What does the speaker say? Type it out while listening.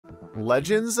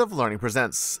Legends of Learning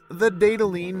presents the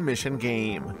Datalien Mission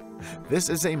game. This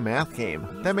is a math game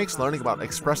that makes learning about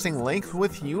expressing length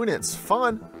with units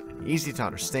fun and easy to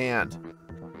understand.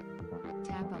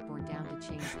 Tap up or down to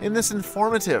change. In this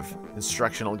informative,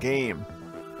 instructional game,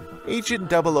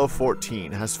 Agent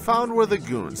 0014 has found where the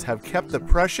goons have kept the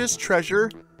precious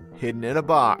treasure hidden in a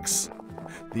box.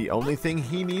 The only thing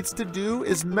he needs to do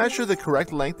is measure the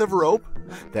correct length of rope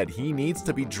that he needs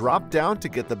to be dropped down to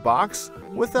get the box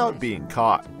without being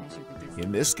caught.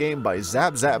 In this game by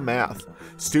Zapzapmath,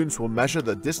 students will measure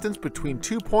the distance between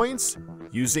 2 points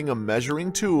using a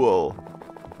measuring tool.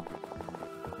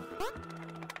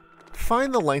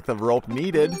 Find the length of rope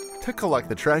needed to collect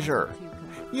the treasure.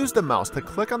 Use the mouse to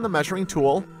click on the measuring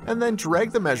tool and then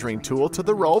drag the measuring tool to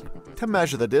the rope to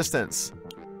measure the distance.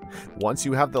 Once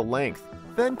you have the length,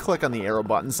 then click on the arrow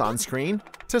buttons on screen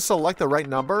to select the right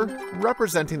number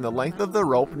representing the length of the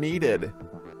rope needed.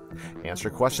 Answer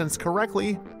questions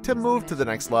correctly to move to the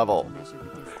next level.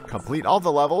 Complete all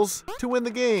the levels to win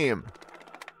the game.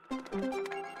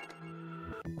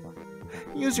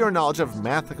 Use your knowledge of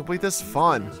math to complete this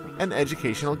fun and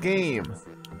educational game.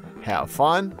 Have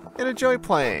fun and enjoy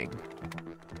playing.